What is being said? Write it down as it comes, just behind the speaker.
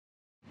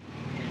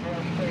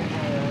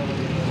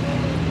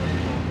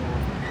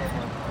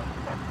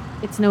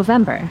It's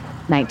November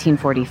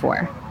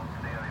 1944.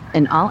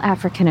 An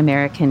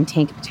all-African-American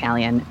tank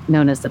battalion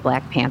known as the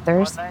Black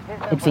Panthers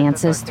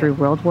advances through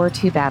World War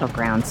II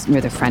battlegrounds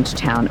near the French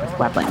town of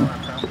Weblin.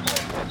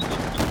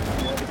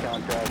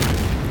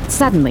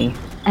 Suddenly,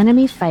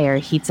 enemy fire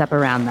heats up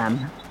around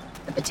them.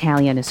 The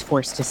battalion is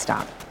forced to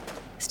stop.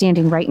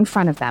 Standing right in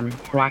front of them,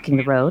 blocking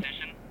the road,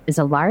 is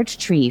a large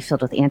tree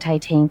filled with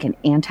anti-tank and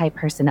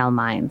anti-personnel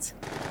mines.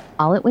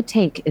 All it would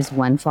take is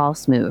one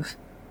false move,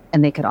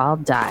 and they could all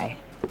die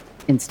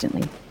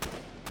instantly.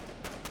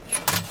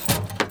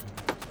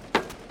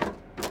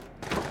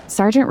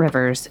 Sergeant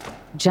Rivers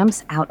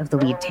jumps out of the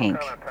lead tank.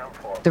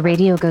 The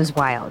radio goes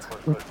wild,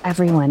 with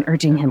everyone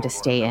urging him to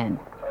stay in.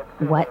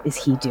 What is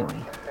he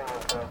doing?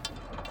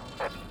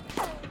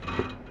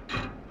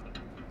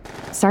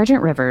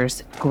 Sergeant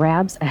Rivers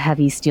grabs a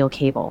heavy steel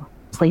cable,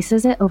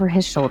 places it over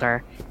his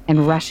shoulder,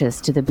 and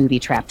rushes to the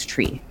booby-trapped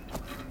tree.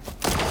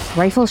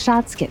 Rifle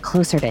shots get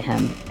closer to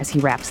him as he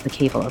wraps the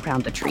cable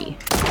around the tree.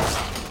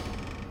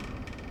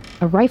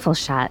 A rifle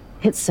shot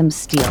hits some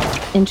steel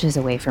inches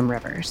away from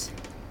Rivers.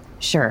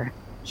 Sure,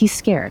 he's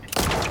scared,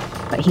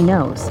 but he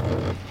knows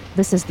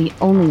this is the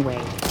only way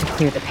to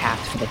clear the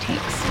path for the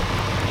tanks.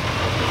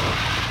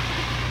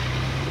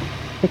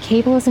 The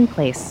cable is in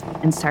place,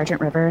 and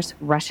Sergeant Rivers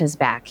rushes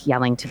back,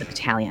 yelling to the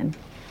battalion.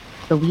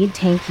 The lead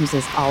tank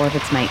uses all of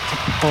its might to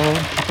pull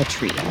at the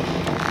tree.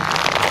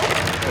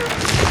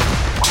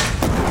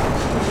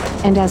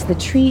 And as the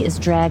tree is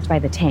dragged by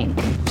the tank,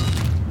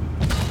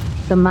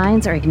 the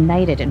mines are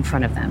ignited in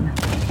front of them,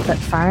 but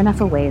far enough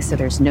away so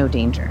there's no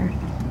danger.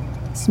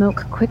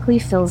 Smoke quickly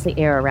fills the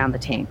air around the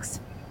tanks.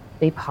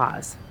 They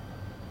pause,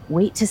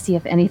 wait to see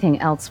if anything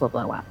else will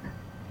blow up.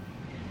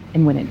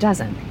 And when it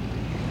doesn't,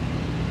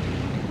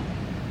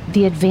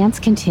 the advance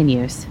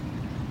continues.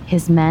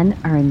 His men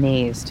are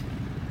amazed.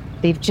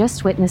 They've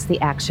just witnessed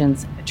the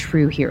actions of a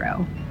true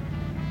hero.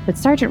 But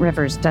Sergeant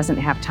Rivers doesn't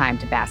have time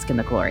to bask in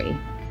the glory.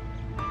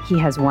 He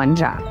has one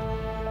job: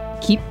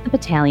 keep the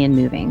battalion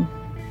moving.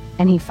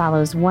 And he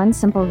follows one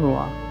simple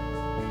rule: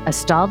 a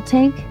stalled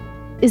tank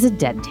is a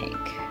dead tank.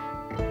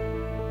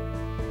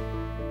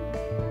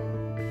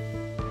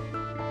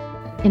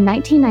 In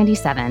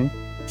 1997,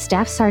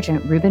 Staff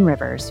Sergeant Ruben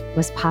Rivers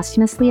was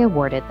posthumously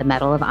awarded the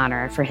Medal of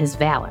Honor for his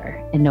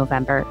valor in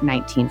November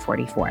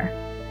 1944.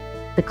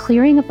 The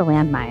clearing of the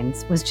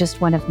landmines was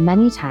just one of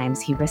many times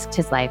he risked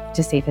his life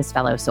to save his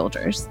fellow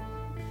soldiers.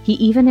 He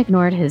even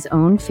ignored his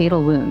own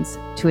fatal wounds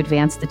to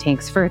advance the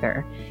tanks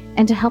further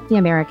and to help the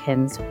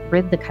Americans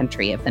rid the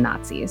country of the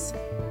Nazis.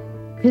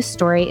 His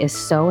story is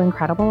so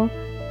incredible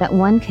that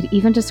one could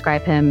even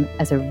describe him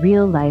as a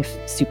real-life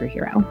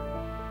superhero.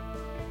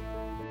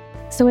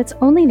 So it's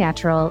only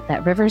natural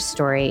that Rivers'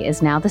 story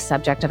is now the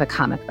subject of a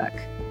comic book,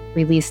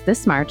 released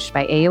this March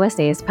by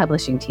AUSA's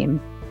publishing team.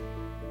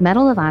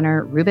 Medal of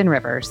Honor Ruben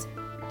Rivers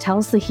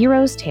tells the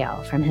hero's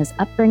tale from his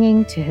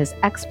upbringing to his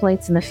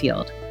exploits in the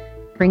field,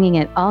 bringing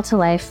it all to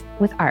life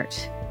with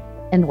art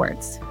and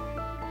words.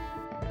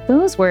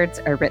 Those words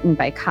are written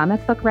by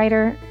comic book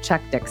writer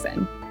Chuck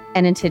Dixon,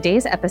 and in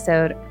today's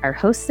episode, our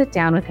hosts sit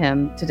down with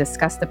him to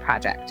discuss the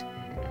project,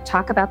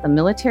 talk about the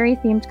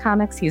military-themed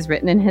comics he's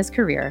written in his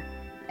career,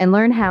 and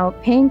learn how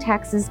paying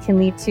taxes can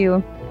lead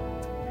to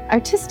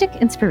artistic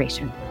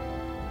inspiration.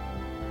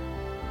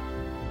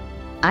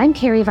 I'm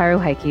Carrie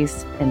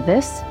Varuhaikis, and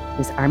this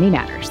is Army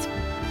Matters.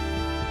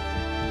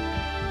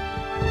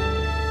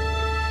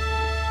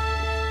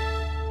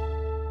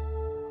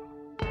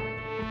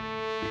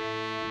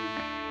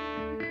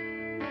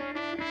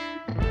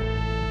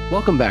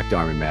 Welcome back to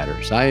Army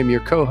Matters. I am your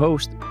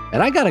co-host,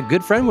 and I got a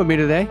good friend with me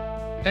today.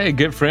 Hey,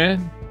 good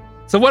friend.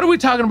 So what are we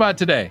talking about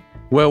today?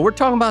 Well, we're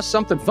talking about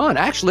something fun.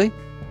 Actually,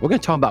 we're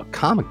going to talk about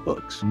comic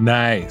books.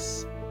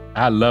 Nice.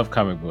 I love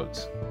comic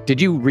books.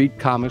 Did you read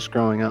comics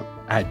growing up?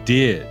 I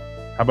did.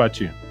 How about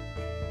you?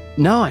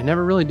 No, I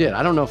never really did.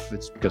 I don't know if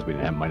it's because we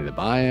didn't have money to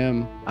buy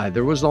them.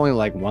 There was only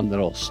like one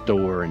little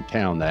store in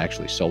town that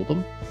actually sold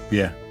them.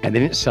 Yeah. And they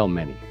didn't sell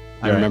many.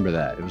 I Right. remember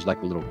that. It was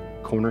like a little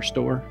corner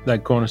store.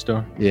 That corner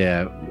store?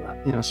 Yeah,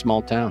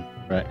 small town.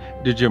 Right.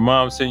 Did your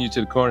mom send you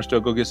to the corner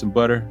store, go get some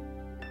butter?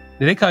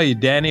 Did they call you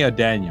Danny or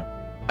Daniel?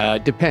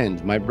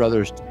 Depends. My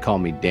brothers call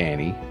me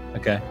Danny.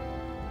 Okay.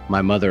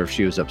 My mother, if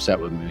she was upset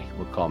with me,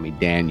 would call me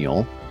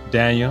Daniel.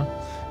 Daniel.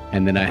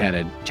 And then I had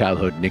a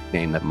childhood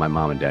nickname that my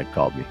mom and dad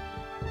called me.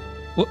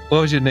 What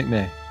was your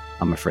nickname?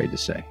 I'm afraid to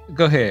say.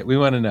 Go ahead. We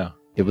want to know.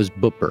 It was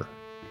Booper.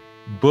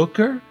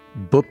 Booker?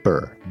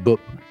 Booper. Boop.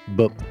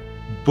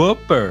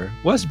 Booper.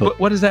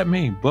 What does that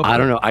mean? Booper? I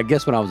don't know. I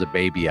guess when I was a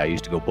baby, I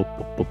used to go boop,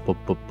 boop, boop,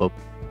 boop, boop,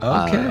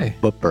 boop. Okay.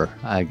 Booper,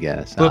 I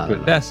guess.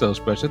 Booper. That's so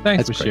special.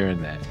 Thanks That's for great.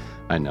 sharing that.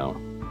 I know.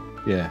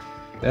 Yeah.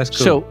 That's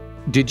cool. So,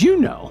 did you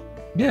know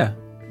yeah.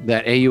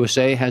 that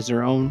AUSA has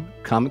their own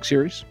comic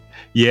series?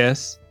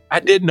 Yes. I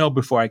did know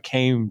before I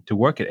came to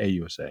work at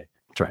AUSA.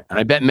 That's right. And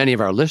I bet many of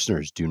our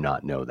listeners do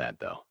not know that,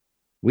 though.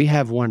 We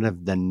have one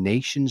of the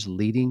nation's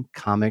leading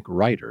comic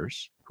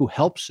writers who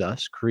helps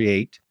us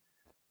create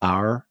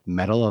our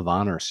Medal of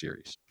Honor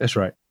series. That's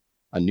right.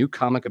 a new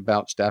comic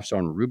about Staff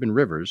Sergeant Ruben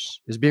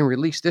Rivers is being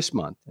released this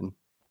month, and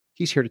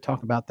he's here to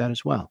talk about that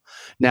as well.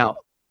 Now,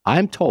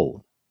 I'm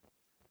told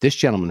this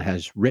gentleman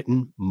has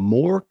written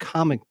more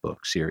comic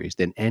book series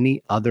than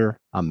any other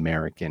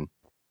American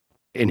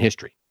in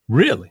history.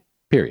 Really?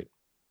 Period.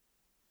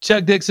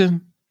 Chuck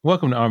Dixon,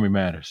 welcome to Army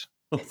Matters.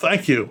 Well,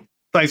 thank you.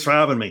 Thanks for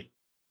having me.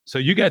 So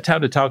you got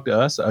time to talk to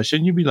us?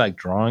 Shouldn't you be like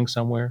drawing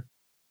somewhere?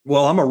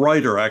 Well, I'm a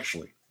writer,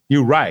 actually.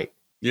 You write?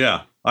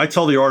 Yeah. I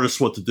tell the artists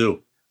what to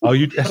do. Oh,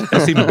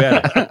 that's even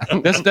better.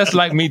 That's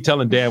like me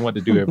telling Dan what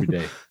to do every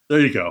day. There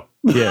you go.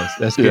 Yes,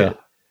 that's good.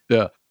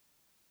 Yeah.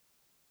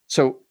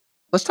 So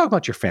let's talk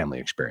about your family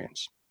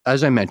experience.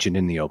 As I mentioned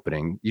in the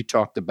opening, you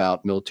talked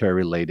about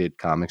military-related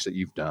comics that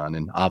you've done,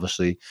 and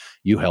obviously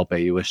you help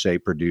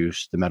AUSA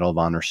produce the Medal of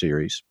Honor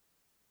series.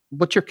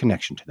 What's your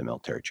connection to the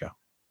military, Joe?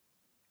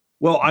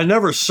 Well, I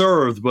never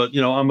served, but,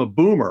 I'm a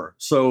boomer.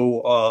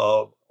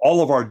 So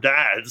all of our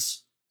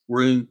dads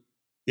were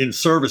in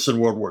service in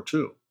World War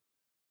II.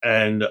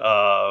 And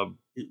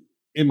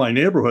in my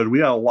neighborhood, we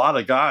had a lot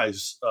of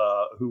guys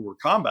who were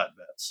combat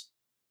vets.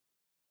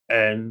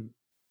 And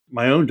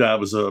my own dad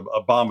was a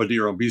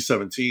bombardier on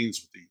B-17s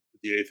with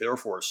the 8th Air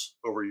Force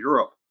over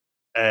Europe.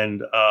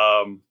 And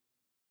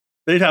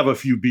they'd have a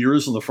few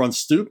beers on the front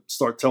stoop,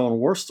 start telling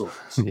war stories.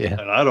 Yeah.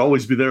 And I'd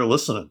always be there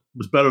listening. It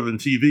was better than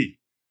TV.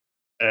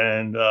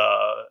 And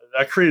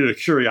that created a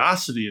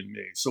curiosity in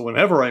me. So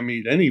whenever I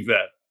meet any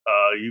vet,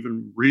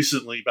 even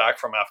recently back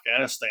from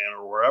Afghanistan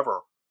or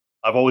wherever,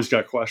 I've always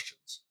got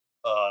questions.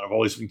 I've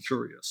always been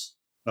curious.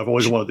 I've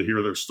always wanted to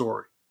hear their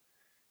story.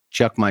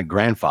 Chuck, my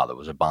grandfather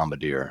was a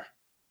bombardier.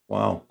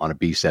 Wow. On a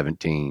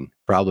B-17,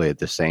 probably at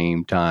the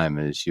same time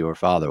as your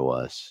father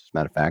was, as a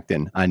matter of fact.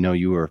 And I know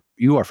you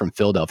are from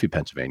Philadelphia,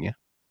 Pennsylvania.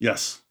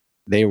 Yes.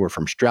 They were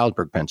from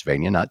Stroudsburg,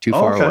 Pennsylvania, not too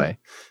far away.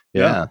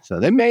 Yeah. So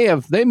they may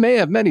have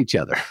met each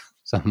other.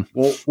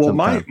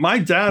 My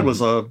dad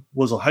was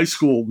a high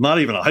school, not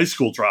even a high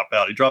school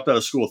dropout. He dropped out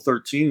of school at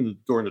 13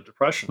 during the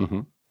Depression. Mm-hmm.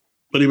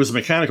 But he was a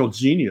mechanical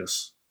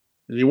genius.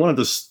 And he wanted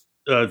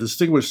the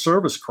Distinguished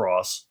Service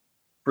Cross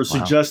for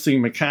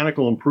suggesting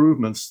mechanical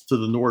improvements to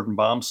the Norden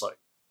bomb site.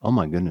 Oh,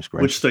 my goodness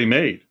gracious. Which they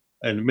made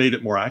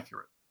it more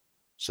accurate.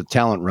 So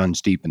talent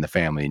runs deep in the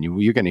family, and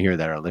you're going to hear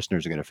that. Our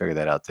listeners are going to figure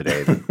that out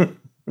today.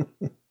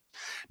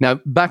 Now,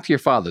 back to your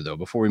father, though,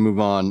 before we move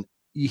on.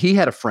 He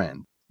had a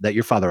friend that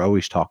your father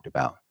always talked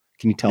about.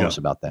 Can you tell us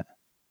about that?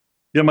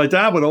 Yeah, my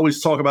dad would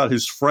always talk about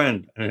his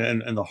friend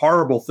and the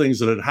horrible things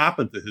that had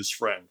happened to his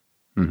friend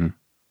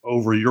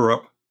over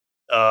Europe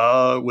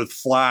with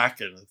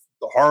flak and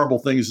the horrible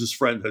things his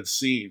friend had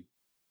seen.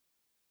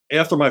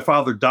 After my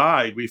father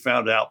died, we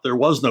found out there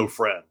was no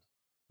friend.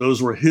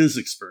 Those were his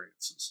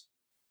experiences.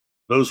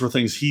 Those were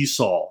things he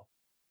saw.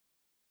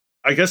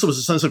 I guess it was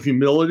a sense of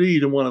humility. He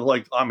didn't want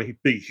to I'm a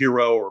big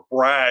hero or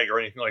brag or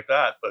anything like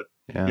that. But,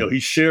 he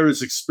shared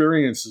his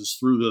experiences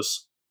through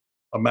this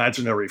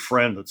imaginary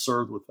friend that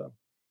served with him.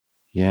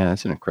 Yeah,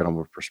 that's an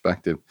incredible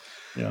perspective.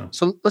 Yeah.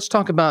 So let's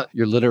talk about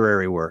your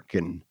literary work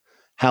and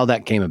how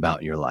that came about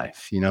in your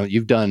life.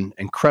 You've done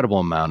incredible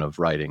amount of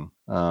writing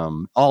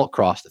all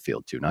across the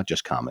field too, not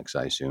just comics,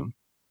 I assume.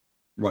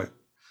 Right.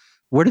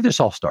 Where did this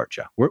all start,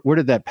 Joe? Where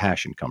did that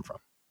passion come from?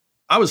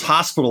 I was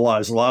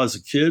hospitalized a lot as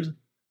a kid,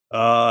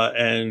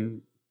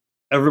 and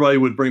everybody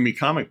would bring me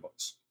comic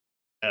books,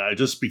 and I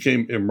just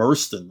became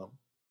immersed in them.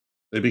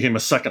 They became a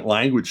second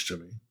language to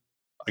me.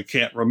 I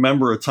can't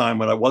remember a time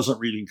when I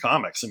wasn't reading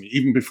comics. I mean,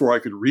 even before I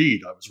could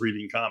read, I was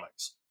reading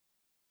comics.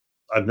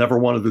 I've never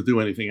wanted to do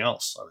anything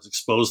else. I was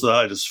exposed to that.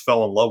 I just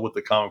fell in love with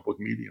the comic book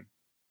medium.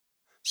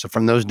 So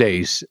from those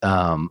days,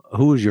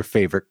 who was your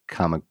favorite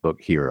comic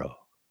book hero?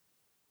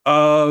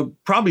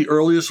 Probably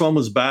earliest one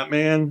was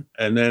Batman,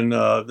 and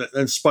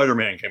then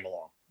Spider-Man came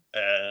along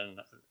and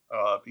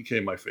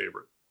became my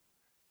favorite.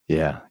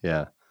 Yeah.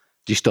 Do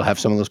you still have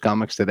some of those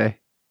comics today?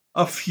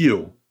 A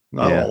few.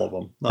 Not all of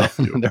them. Not a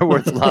few. They're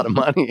worth a lot of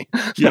money.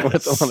 They're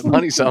worth a lot of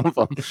money, some of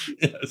them.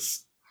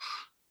 Yes.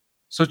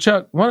 So,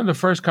 Chuck, one of the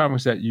first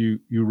comics that you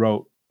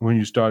wrote when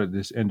you started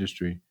this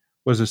industry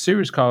was a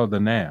series called The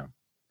Nam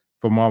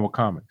for Marvel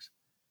Comics.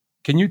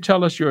 Can you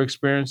tell us your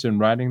experience in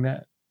writing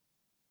that?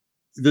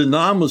 The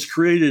Nam was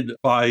created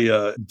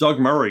by Doug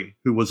Murray,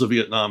 who was a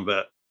Vietnam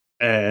vet.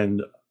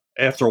 And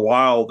after a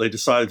while, they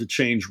decided to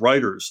change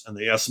writers, and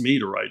they asked me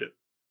to write it.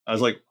 I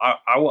was like,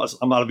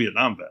 I'm not a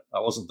Vietnam vet.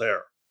 I wasn't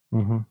there.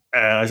 Mm-hmm.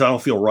 And I said, I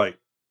don't feel right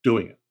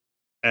doing it.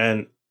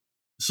 And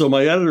so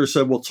my editor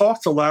said, well,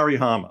 talk to Larry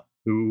Hama,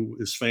 who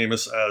is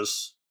famous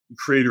as the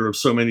creator of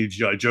so many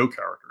G.I. Joe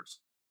characters.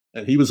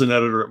 And he was an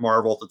editor at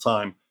Marvel at the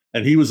time,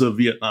 and he was a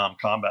Vietnam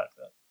combat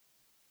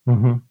vet.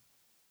 Mm-hmm.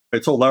 I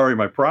told Larry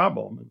my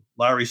problem, and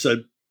Larry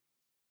said,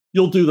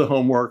 you'll do the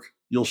homework.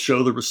 You'll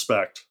show the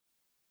respect.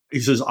 He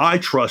says, I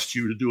trust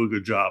you to do a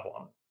good job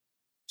on it.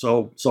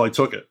 So I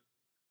took it.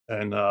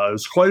 And it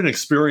was quite an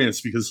experience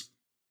because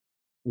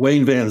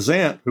Wayne Van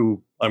Zant,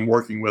 who I'm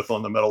working with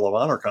on the Medal of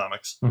Honor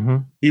comics,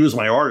 he was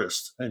my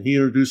artist, and he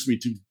introduced me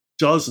to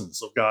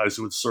dozens of guys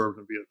who had served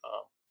in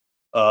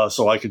Vietnam.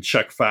 So I could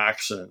check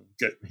facts and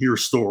hear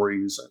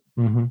stories.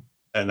 And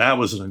And that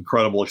was an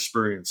incredible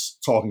experience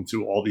talking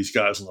to all these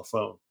guys on the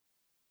phone.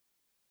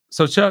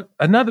 So, Chuck,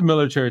 another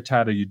military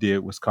title you did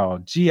was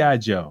called G.I.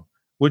 Joe,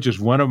 which is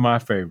one of my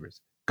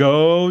favorites.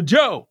 Go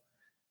Joe!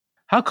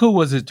 How cool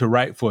was it to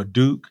write for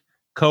Duke,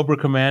 Cobra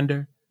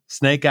Commander,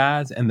 Snake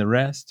Eyes, and the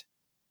rest?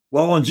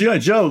 Well, on G.I.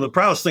 Joe, the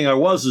proudest thing I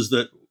was is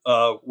that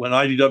when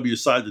IDW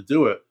decided to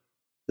do it,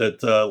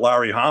 that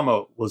Larry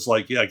Hama was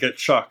like, yeah, get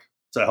Chuck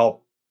to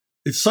help.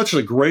 It's such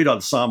a great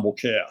ensemble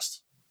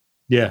cast.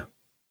 Yeah.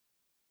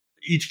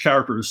 Each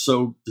character is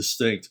so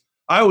distinct.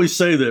 I always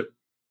say that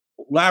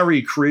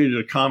Larry created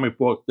a comic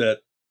book that,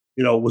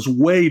 was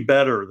way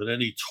better than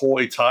any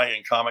toy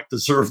tie-in comic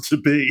deserved to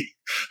be.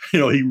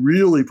 He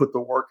really put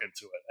the work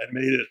into it and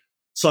made it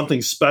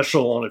something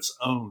special on its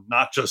own,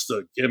 not just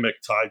a gimmick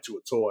tied to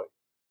a toy.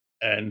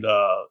 And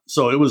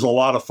so it was a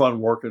lot of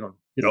fun working on,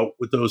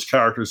 with those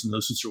characters in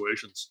those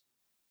situations.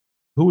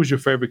 Who was your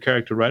favorite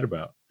character to write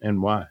about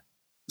and why?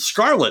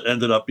 Scarlet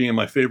ended up being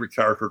my favorite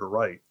character to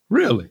write.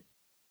 Really?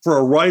 For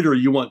a writer,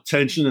 you want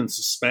tension and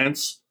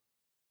suspense,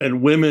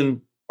 and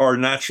women are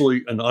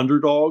naturally an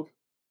underdog,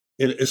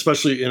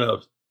 especially in a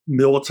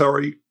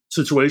military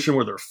situation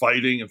where they're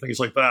fighting and things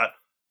like that,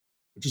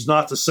 which is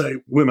not to say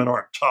women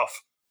aren't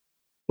tough,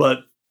 but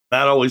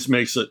that always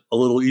makes it a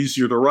little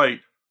easier to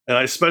write. And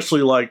I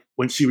especially like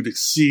when she would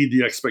exceed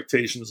the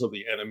expectations of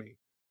the enemy.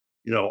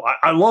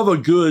 I love a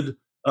good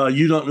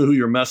you don't know who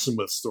you're messing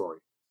with story.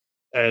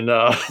 And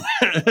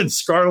and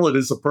Scarlet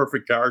is a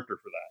perfect character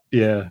for that.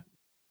 Yeah.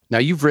 Now,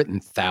 you've written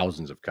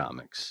thousands of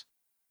comics,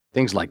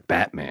 things like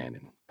Batman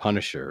and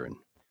Punisher and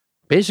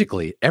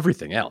basically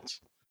everything else.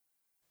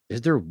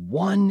 Is there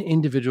one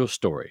individual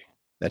story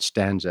that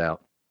stands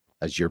out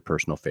as your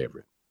personal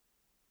favorite?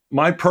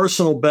 My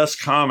personal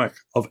best comic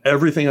of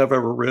everything I've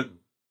ever written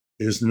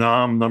is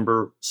Nam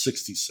number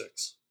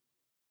 66.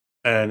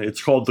 And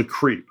it's called The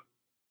Creep.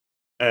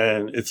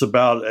 And it's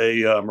about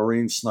a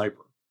Marine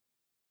sniper.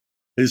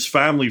 His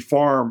family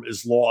farm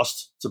is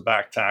lost to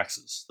back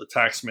taxes. The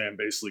tax man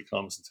basically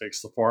comes and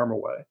takes the farm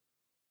away.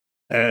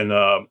 And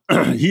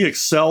he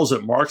excels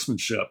at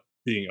marksmanship,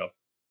 being a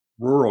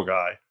rural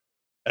guy.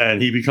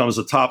 And he becomes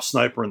a top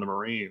sniper in the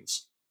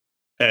Marines.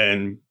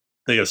 And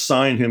they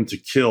assign him to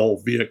kill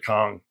Viet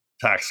Cong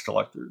tax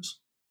collectors.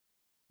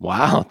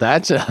 Wow,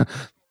 that's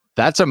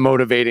a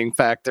motivating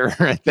factor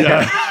right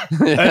there. Yeah.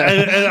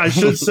 and I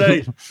should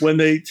say, when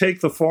they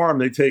take the farm,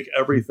 they take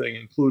everything,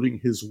 including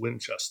his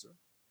Winchester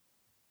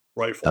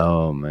rifle.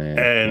 Oh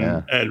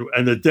man!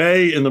 And the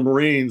day in the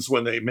Marines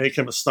when they make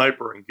him a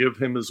sniper and give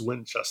him his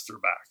Winchester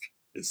back,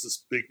 it's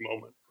this big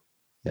moment.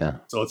 Yeah.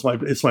 So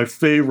it's my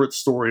favorite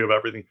story of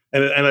everything,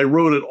 and I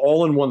wrote it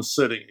all in one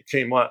sitting. It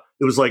came out.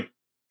 It was like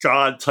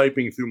God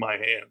typing through my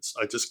hands.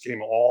 I just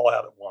came all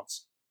out at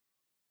once.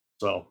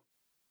 So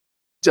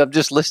I'm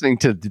just listening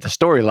to the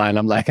storyline.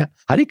 I'm like,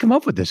 how do you come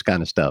up with this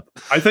kind of stuff?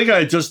 I think I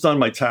had just done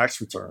my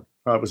tax return.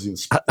 That was the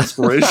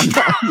inspiration.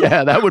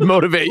 Yeah, that would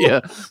motivate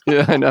you.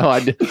 Yeah, I know. I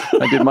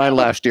did mine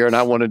last year, and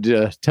I wanted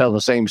to tell the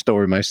same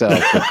story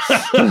myself.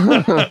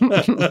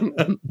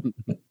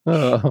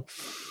 Oh,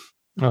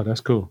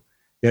 that's cool.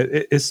 Yeah,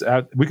 it's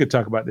we could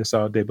talk about this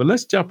all day, but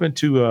let's jump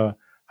into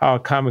how a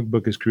comic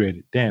book is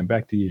created. Dan,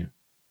 back to you.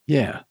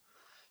 Yeah,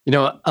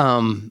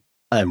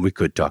 and we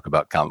could talk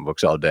about comic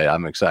books all day.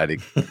 I'm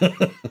excited.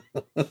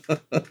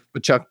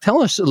 But Chuck,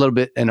 tell us a little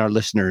bit, and our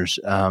listeners,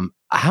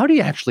 how do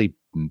you actually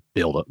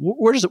build it?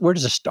 Where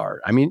does it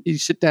start? I mean, you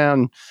sit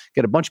down,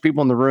 get a bunch of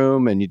people in the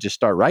room, and you just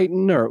start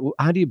writing, or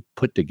how do you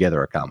put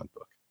together a comic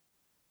book?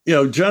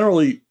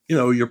 Generally,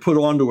 you're put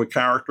onto a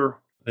character,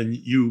 and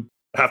you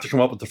have to come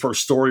up with the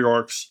first story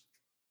arcs.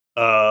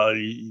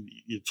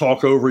 You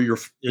talk over your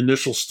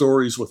initial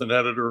stories with an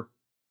editor,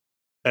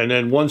 and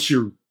then once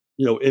you're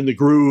in the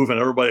groove and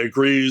everybody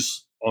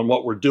agrees on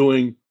what we're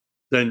doing,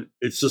 then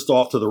it's just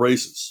off to the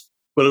races.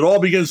 But it all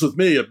begins with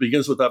me. It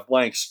begins with that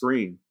blank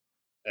screen.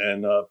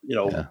 And,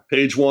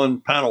 page one,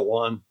 panel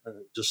one,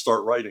 and just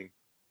start writing.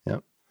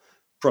 Yep.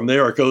 From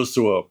there, it goes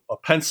to a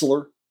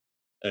penciler,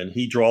 and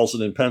he draws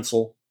it in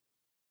pencil.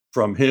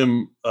 From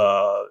him,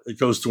 it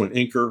goes to an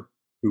inker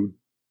who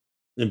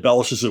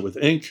embellishes it with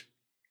ink.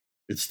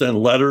 It's then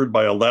lettered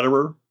by a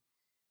letterer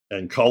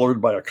and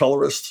colored by a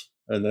colorist.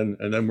 And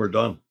then we're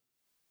done.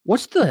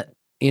 What's the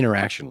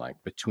interaction like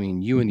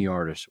between you and the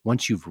artist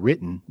once you've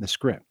written the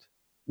script?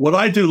 What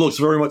I do looks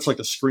very much like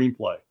a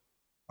screenplay.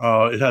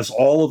 It has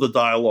all of the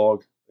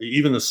dialogue,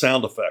 even the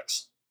sound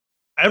effects.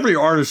 Every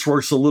artist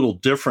works a little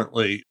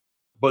differently,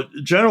 but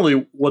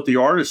generally what the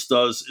artist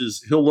does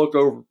is he'll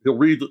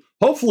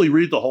hopefully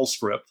read the whole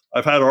script.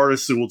 I've had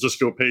artists who will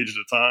just go page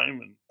at a time,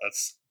 and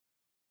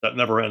that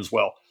never ends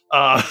well.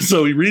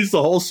 So he reads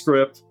the whole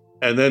script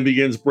and then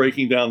begins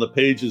breaking down the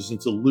pages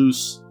into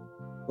loose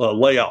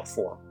layout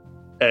form.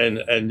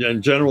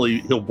 And generally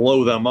he'll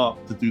blow them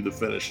up to do the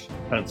finished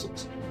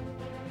pencils.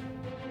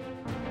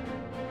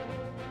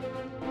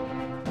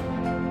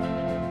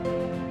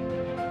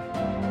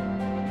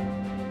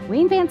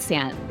 Wayne Van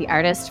Sant, the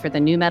artist for the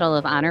new Medal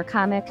of Honor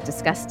comic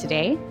discussed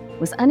today,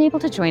 was unable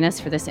to join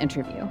us for this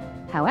interview.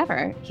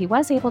 However, he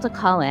was able to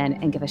call in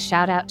and give a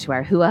shout out to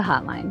our HUA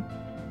hotline.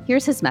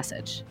 Here's his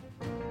message.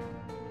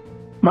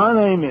 My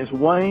name is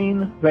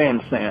Wayne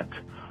Van Sant.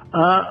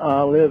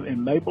 I live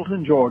in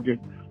Mapleton, Georgia.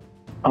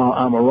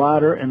 I'm a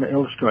writer and an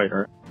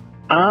illustrator.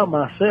 I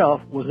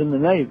myself was in the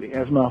Navy,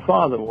 as my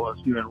father was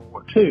during World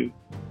War II.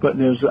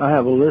 But I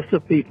have a list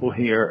of people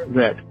here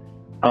that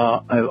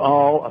have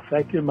all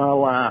affected my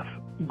life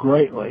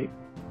greatly.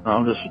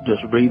 I'll just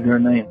read their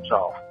names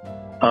off.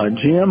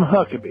 Jim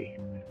Huckabee.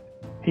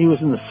 He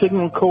was in the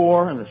Signal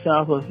Corps in the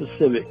Southwest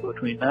Pacific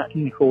between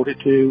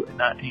 1942 and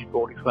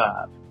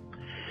 1945.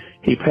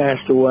 He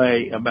passed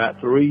away about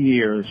 3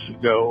 years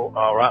ago,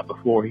 right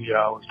before he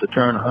was to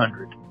turn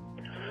 100.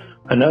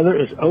 Another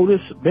is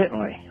Otis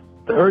Bentley,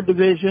 3rd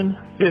Division,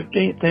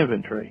 15th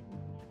Infantry,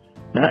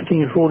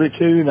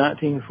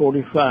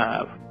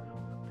 1942-1945.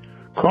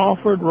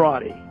 Crawford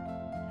Roddy,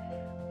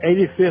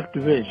 85th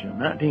Division,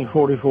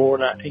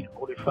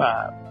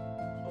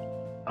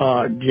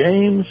 1944-1945.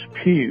 James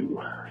Pugh,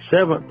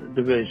 7th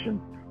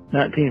Division,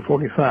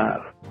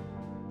 1945.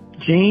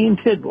 Gene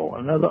Tidwell,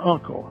 another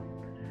uncle,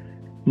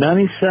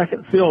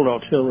 92nd Field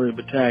Artillery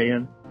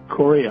Battalion,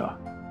 Korea,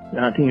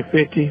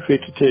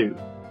 1950-52.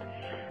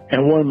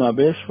 And one of my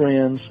best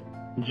friends,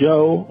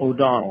 Joe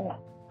O'Donnell,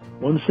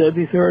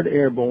 173rd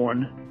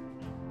Airborne,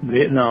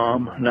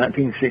 Vietnam,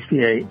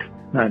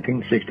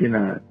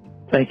 1968-1969.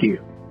 Thank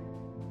you.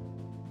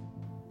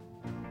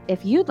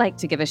 If you'd like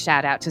to give a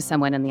shout out to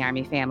someone in the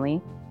Army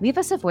family, leave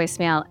us a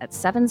voicemail at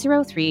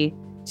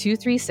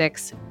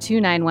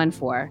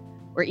 703-236-2914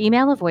 or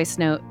email a voice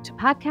note to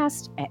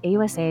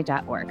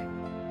podcast@ausa.org.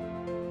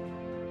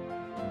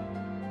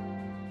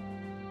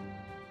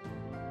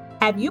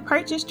 Have you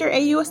purchased your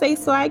AUSA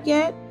swag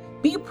yet?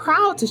 Be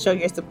proud to show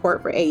your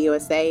support for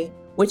AUSA,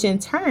 which in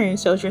turn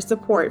shows your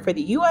support for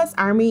the U.S.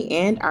 Army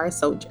and our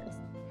soldiers.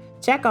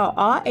 Check out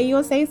all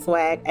AUSA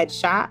swag at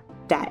shop.ausa.org.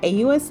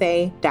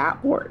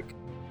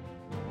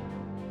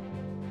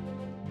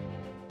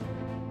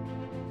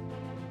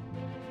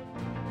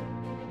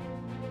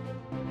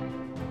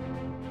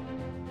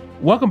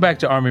 Welcome back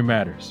to Army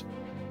Matters.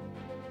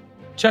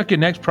 Chuck, your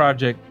next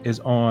project is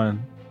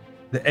on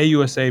the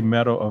AUSA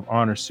Medal of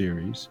Honor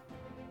series,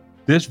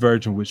 this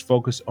version which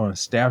focused on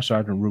Staff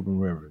Sergeant Ruben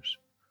Rivers,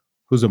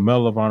 who's a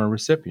Medal of Honor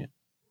recipient.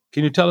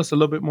 Can you tell us a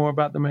little bit more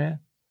about the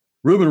man?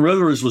 Ruben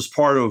Rivers was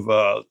part of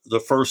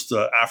the first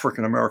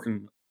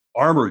African-American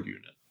armored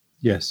unit.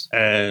 Yes.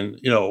 And,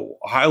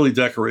 highly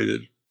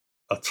decorated,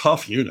 a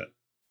tough unit,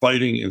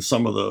 fighting in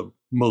some of the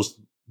most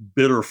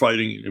bitter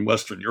fighting in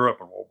Western Europe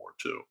in World War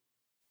II.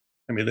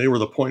 I mean, they were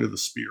the point of the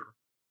spear.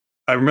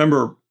 I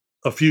remember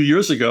a few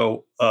years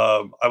ago,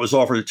 I was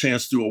offered a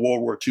chance to do a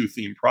World War II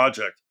themed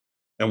project.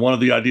 And one of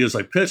the ideas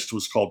I pitched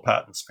was called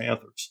Patton's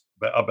Panthers,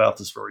 about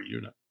this very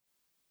unit.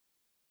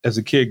 As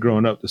a kid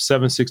growing up, the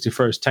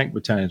 761st Tank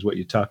Battalion is what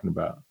you're talking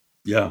about.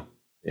 Yeah.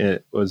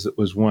 It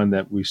was one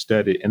that we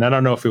studied. And I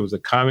don't know if it was a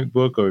comic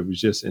book or it was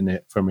just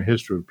from a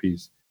history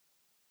piece.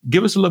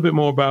 Give us a little bit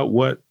more about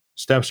what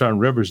Staff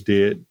Sergeant Rivers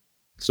did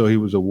so he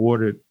was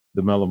awarded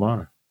the Medal of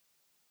Honor.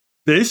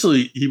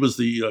 Basically, he was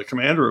the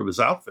commander of his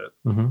outfit,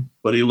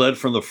 but he led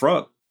from the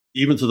front,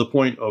 even to the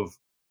point of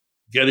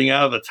getting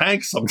out of the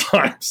tank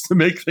sometimes to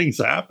make things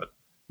happen.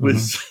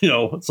 Which,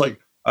 it's like,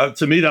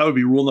 to me, that would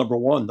be rule number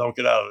one, don't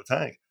get out of the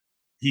tank.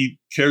 He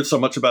cared so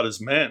much about his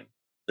men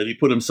that he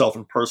put himself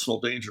in personal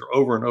danger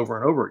over and over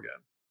and over again.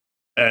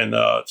 And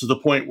to the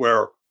point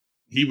where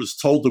he was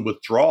told to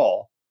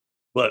withdraw,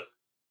 but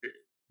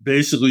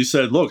basically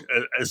said, look,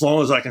 as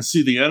long as I can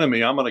see the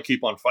enemy, I'm going to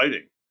keep on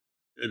fighting.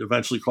 It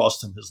eventually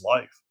cost him his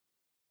life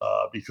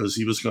because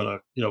he was going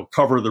to,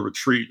 cover the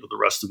retreat of the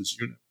rest of his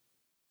unit.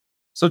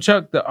 So,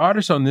 Chuck, the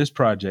artist on this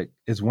project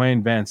is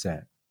Wayne Van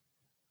Sant.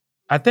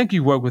 I think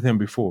you worked with him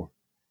before.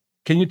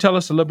 Can you tell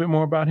us a little bit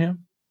more about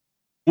him?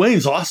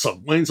 Wayne's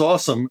awesome.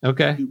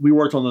 Okay. We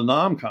worked on the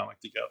Nam comic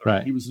together.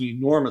 Right. He was an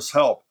enormous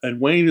help. And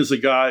Wayne is a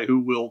guy who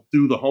will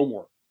do the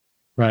homework.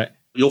 Right.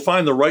 You'll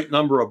find the right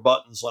number of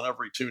buttons on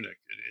every tunic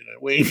in a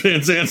Wayne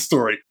Van Sant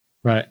story.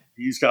 Right.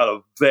 He's got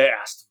a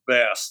vast,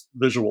 vast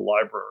visual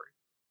library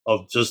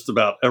of just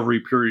about every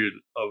period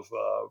of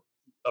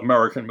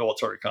American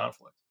military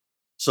conflict.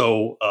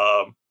 So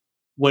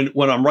when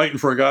I'm writing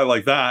for a guy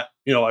like that,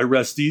 I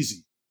rest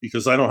easy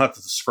because I don't have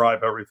to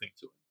describe everything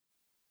to him.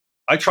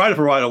 I try to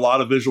provide a lot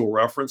of visual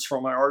reference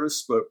from my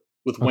artists, but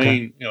with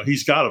Wayne,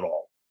 he's got it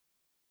all.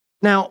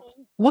 Now,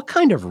 what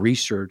kind of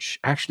research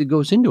actually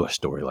goes into a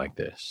story like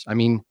this? I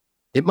mean,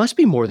 it must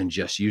be more than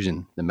just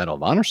using the Medal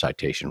of Honor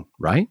citation,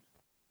 right?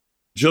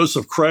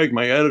 Joseph Craig,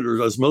 my editor,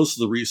 does most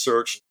of the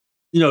research.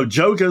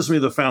 Joe gives me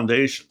the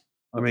foundation.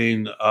 I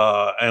mean,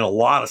 and a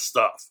lot of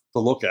stuff to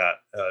look at.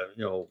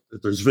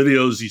 If there's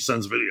videos, he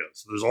sends videos.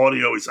 If there's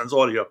audio, he sends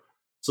audio.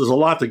 So there's a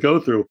lot to go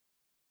through.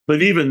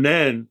 But even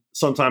then,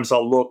 sometimes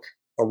I'll look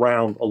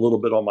around a little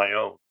bit on my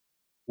own,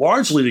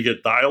 largely to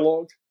get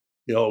dialogue,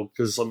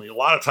 because a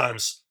lot of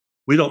times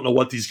we don't know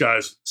what these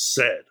guys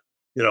said.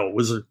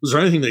 Was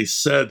there anything they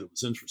said that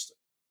was interesting?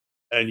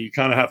 And you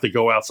kind of have to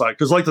go outside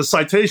because the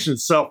citation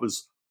itself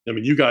is,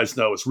 you guys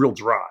know it's real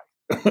dry.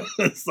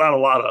 It's not a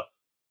lot of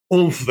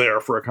oomph there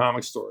for a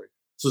comic story.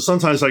 So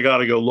sometimes I got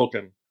to go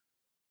looking.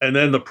 And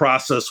then the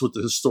process with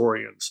the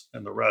historians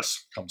and the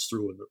rest comes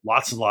through, and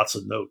lots and lots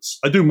of notes.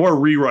 I do more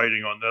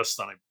rewriting on this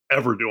than I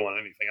ever do on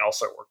anything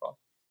else I work on.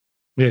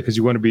 Yeah, because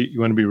you want to be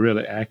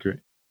really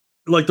accurate.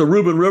 Like the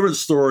Ruben Rivers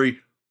story,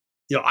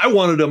 I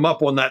wanted him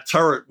up on that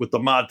turret with the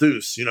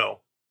Madus,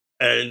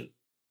 and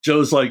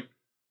Joe's like,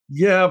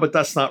 yeah, but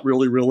that's not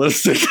really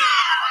realistic.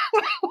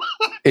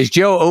 Is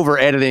Joe over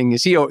editing?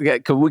 Is he? No.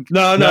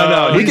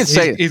 He can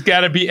say he's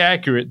got to be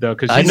accurate though,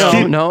 because he's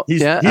keeping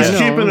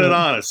it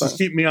honest. He's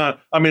keeping me on.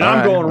 I mean,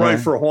 I'm going right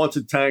for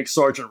Haunted Tank,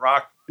 Sergeant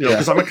Rock,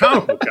 because I'm a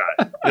comic book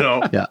guy,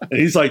 Yeah. And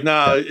he's like,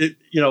 nah,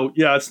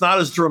 it's not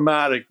as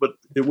dramatic, but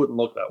it wouldn't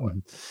look that way.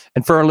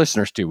 And for our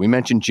listeners too, we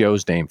mentioned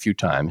Joe's name a few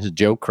times.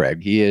 Joe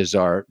Craig. He is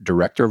our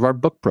director of our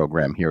book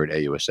program here at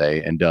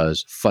AUSA and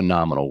does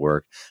phenomenal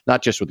work,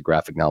 not just with the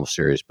graphic novel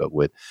series, but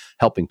with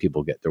helping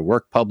people get their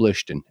work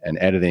published and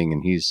editing.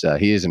 And he is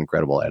an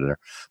incredible editor.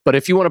 But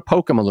if you want to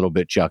poke him a little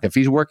bit, Chuck, if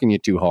he's working you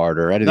too hard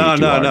or editing you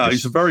too hard. No.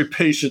 He's a very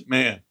patient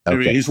man. Okay. I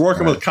mean, he's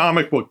working with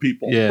comic book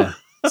people. Yeah.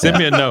 Send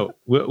me a note.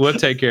 We'll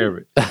take care of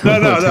it.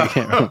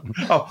 No.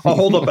 I'll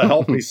hold up a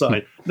help me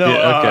sign. No,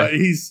 okay.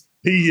 He's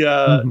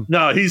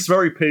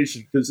very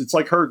patient because it's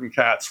like herding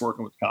cats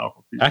working with comic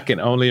book people. I can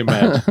only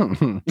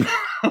imagine.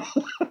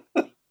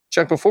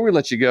 Chuck, before we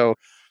let you go,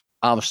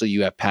 obviously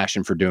you have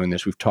passion for doing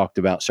this. We've talked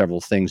about several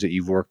things that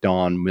you've worked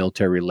on,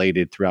 military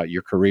related throughout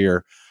your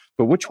career.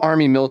 But which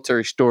Army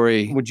military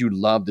story would you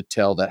love to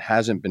tell that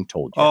hasn't been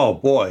told yet? Oh,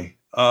 boy.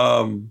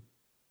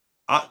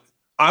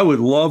 I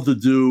would love to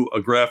do a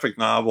graphic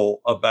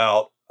novel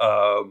about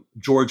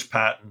George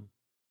Patton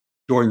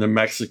during the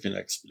Mexican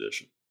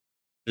expedition.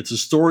 It's a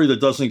story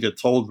that doesn't get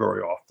told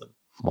very often.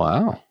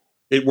 Wow.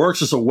 It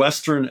works as a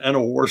Western and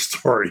a war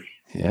story.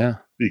 Yeah.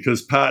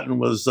 Because Patton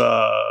was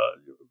a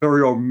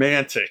very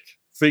romantic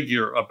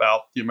figure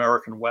about the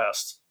American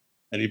West.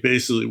 And he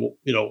basically,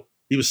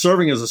 he was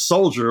serving as a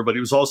soldier, but he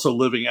was also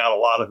living out a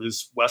lot of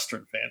his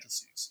Western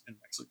fantasies in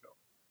Mexico.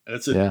 And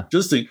it's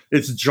interesting.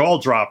 It's jaw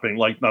dropping.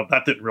 Like, no,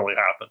 that didn't really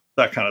happen.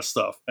 That kind of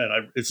stuff.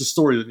 And it's a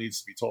story that needs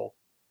to be told.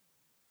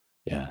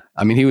 Yeah.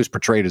 I mean, he was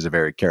portrayed as a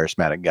very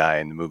charismatic guy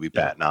in the movie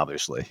Patton,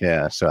 obviously.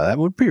 Yeah. So that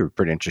would be a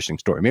pretty interesting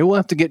story. Maybe we'll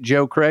have to get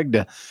Joe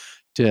Craig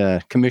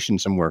to commission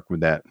some work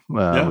with that,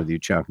 with you,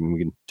 Chuck, and we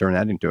can turn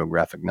that into a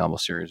graphic novel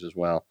series as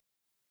well.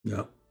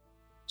 Yeah.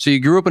 So you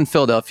grew up in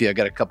Philadelphia. I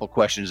got a couple of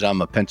questions.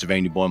 I'm a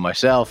Pennsylvania boy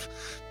myself,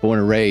 born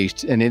and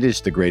raised, and it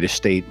is the greatest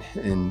state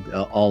in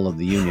all of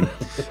the Union.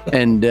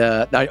 And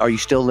are you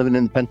still living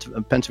in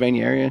the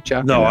Pennsylvania area,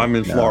 Chuck? No, I'm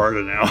in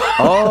Florida now.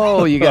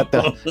 Oh, you got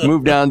to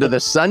move down to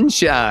the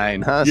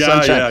sunshine, huh? Yeah,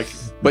 sunshine.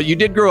 Yeah. But you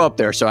did grow up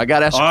there, so I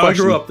got to ask a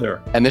question. I grew up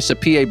there. And this is a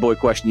PA boy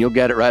question. You'll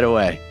get it right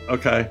away.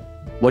 Okay.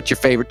 What's your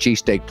favorite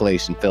cheesesteak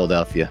place in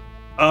Philadelphia?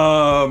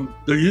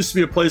 There used to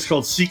be a place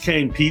called C.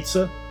 Kane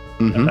Pizza,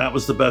 and that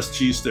was the best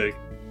cheesesteak.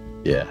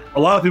 Yeah. A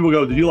lot of people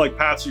go, do you like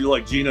Pat's or you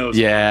like Geno's?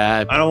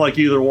 Yeah. I don't like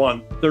either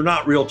one. They're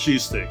not real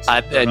cheesesteaks.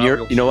 And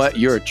you know what?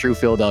 You're a true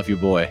Philadelphia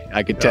boy.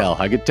 I could tell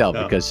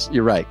because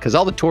you're right. Because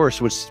all the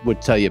tourists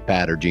would tell you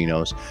Pat or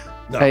Geno's.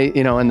 No. Hey,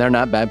 and they're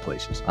not bad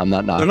places. I'm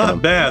not knocking them. They're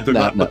not bad. They're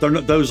not,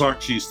 but those aren't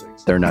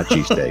cheesesteaks. They're not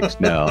cheesesteaks.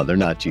 No, they're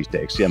not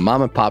cheesesteaks. Yeah,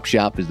 mom and pop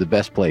shop is the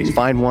best place.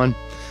 Find one.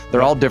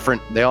 They're all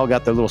different. They all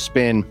got their little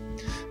spin.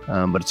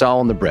 But it's all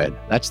in the bread.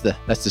 That's the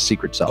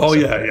secret sauce. Oh,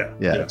 yeah.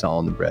 It's all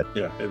in the bread.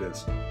 Yeah, it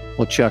is.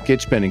 Well, Chuck,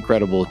 it's been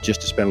incredible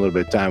just to spend a little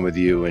bit of time with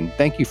you. And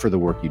thank you for the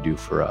work you do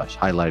for us,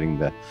 highlighting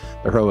the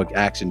heroic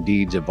acts and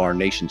deeds of our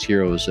nation's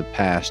heroes of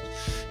past.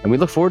 And we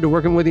look forward to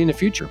working with you in the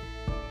future.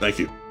 Thank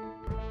you.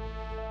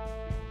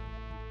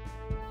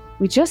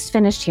 We just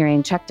finished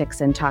hearing Chuck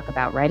Dixon talk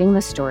about writing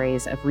the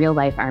stories of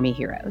real-life Army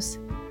heroes.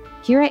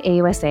 Here at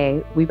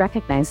AUSA, we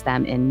recognize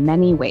them in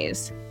many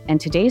ways, and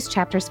today's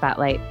chapter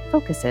spotlight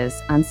focuses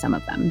on some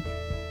of them.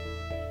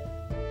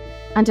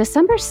 On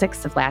December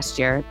 6th of last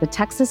year, the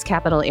Texas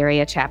Capital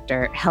Area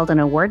Chapter held an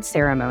award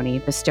ceremony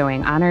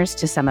bestowing honors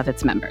to some of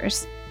its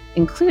members,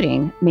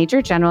 including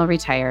Major General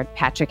retired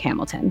Patrick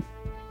Hamilton.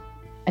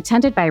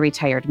 Attended by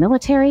retired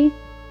military,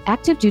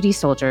 active duty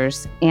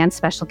soldiers, and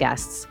special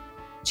guests,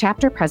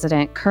 Chapter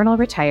President Colonel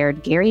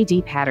retired Gary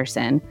D.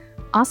 Patterson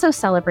also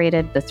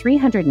celebrated the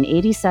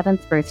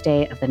 387th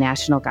birthday of the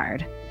National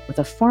Guard with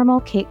a formal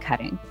cake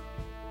cutting,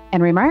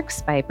 and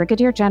remarks by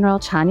Brigadier General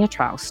Tanya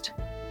Traust,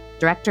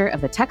 Director of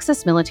the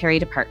Texas Military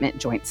Department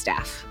Joint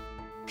Staff.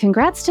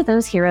 Congrats to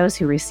those heroes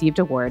who received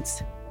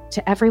awards,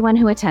 to everyone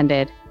who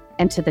attended,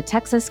 and to the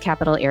Texas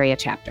Capital Area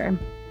Chapter.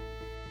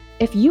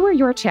 If you or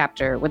your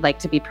chapter would like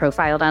to be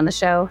profiled on the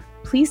show,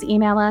 please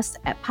email us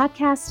at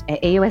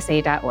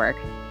podcast@ausa.org.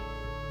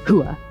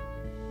 Hooah.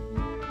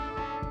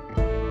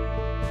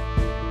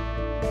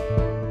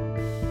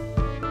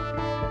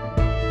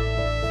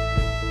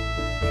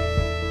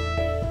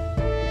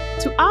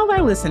 To all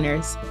our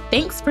listeners,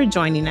 thanks for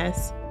joining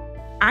us.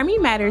 Army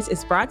Matters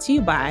is brought to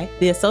you by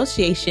the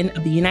Association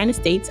of the United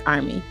States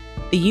Army,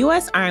 the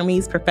U.S.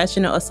 Army's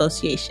professional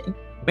association,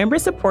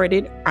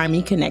 member-supported,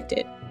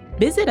 Army-connected.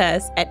 Visit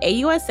us at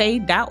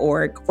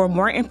ausa.org for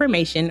more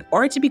information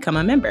or to become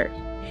a member.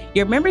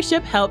 Your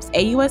membership helps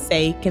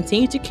AUSA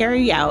continue to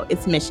carry out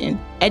its mission,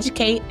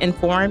 educate,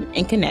 inform,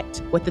 and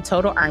connect with the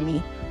Total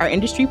Army, our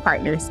industry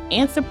partners,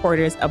 and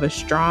supporters of a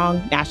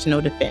strong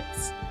national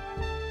defense.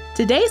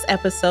 Today's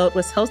episode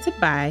was hosted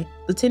by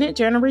Lieutenant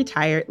General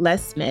Retired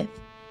Les Smith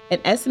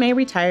and SMA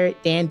Retired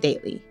Dan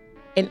Daly,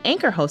 and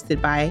anchor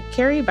hosted by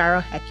Carrie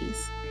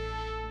Barrow-Heckes.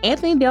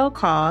 Anthony Dale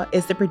Call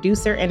is the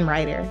producer and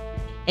writer,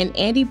 and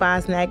Andy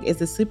Bosnack is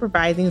the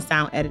supervising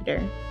sound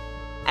editor.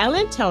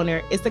 Ellen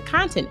Toner is the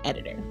content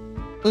editor.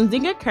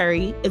 Unzinga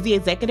Curry is the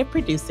executive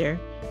producer,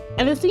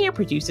 and the senior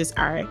producers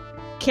are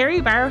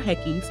Carrie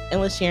Barrow-Heckes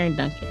and LaSharon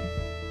Duncan.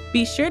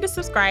 Be sure to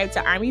subscribe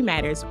to Army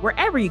Matters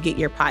wherever you get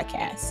your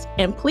podcasts,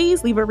 and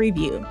please leave a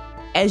review.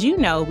 As you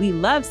know, we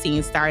love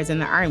seeing stars in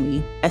the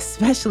Army,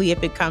 especially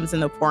if it comes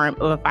in the form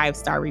of a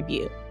 5-star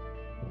review.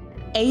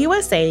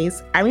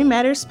 AUSA's Army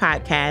Matters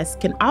podcast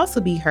can also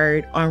be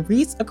heard on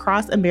Reach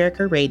Across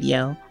America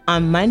Radio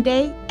on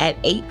Monday at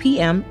 8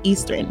 p.m.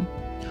 Eastern,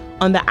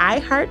 on the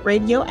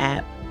iHeartRadio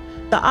app,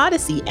 the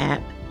Odyssey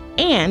app,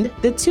 and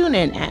the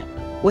TuneIn app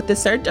with the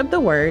search of the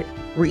word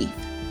Reef.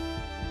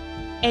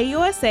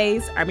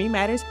 AUSA's Army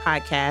Matters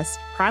podcast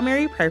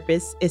primary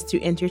purpose is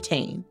to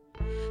entertain.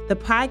 The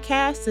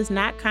podcast does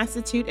not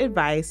constitute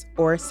advice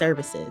or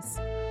services.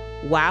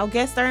 While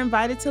guests are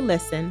invited to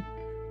listen,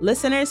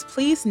 listeners,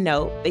 please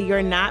note that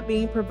you're not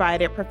being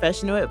provided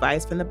professional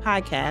advice from the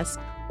podcast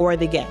or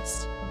the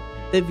guest.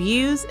 The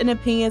views and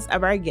opinions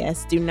of our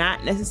guests do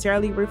not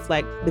necessarily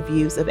reflect the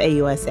views of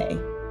AUSA.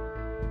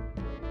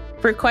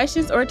 For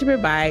questions or to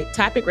provide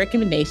topic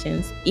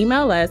recommendations,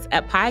 email us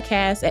at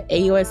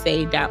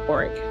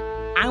podcast@ausa.org.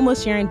 I'm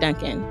LaSharon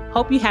Duncan.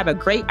 Hope you have a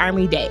great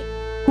Army Day.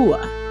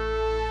 Hooah!